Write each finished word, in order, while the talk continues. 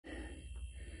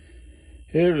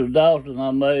Here's a Dalton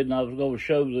I made, and I was going to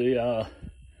show the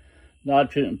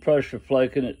nitrogen and pressure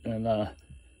flaking it. And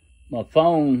my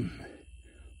phone,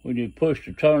 when you push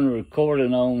to turn the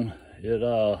recording on, it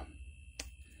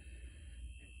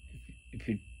if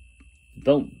you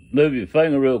don't move your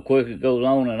finger real quick, it goes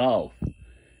on and off.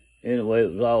 Anyway,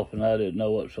 it was off, and I didn't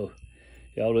know it, so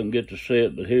y'all didn't get to see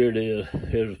it. But here it is.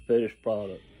 Here's the finished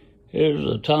product. Here's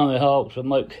the Tommy Hawks. I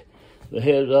make the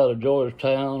heads out of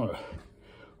Georgetown or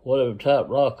whatever type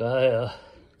rock I have.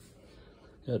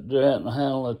 Got dent and a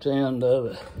handle at the end of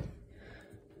it.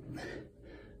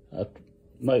 I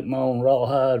make my own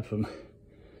rawhide from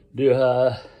deer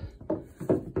hide.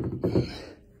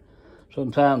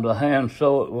 Sometimes I hand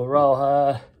sew it with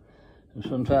rawhide, and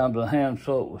sometimes I hand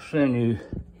sew it with sinew.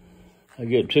 I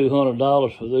get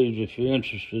 $200 for these. If you're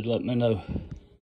interested, let me know.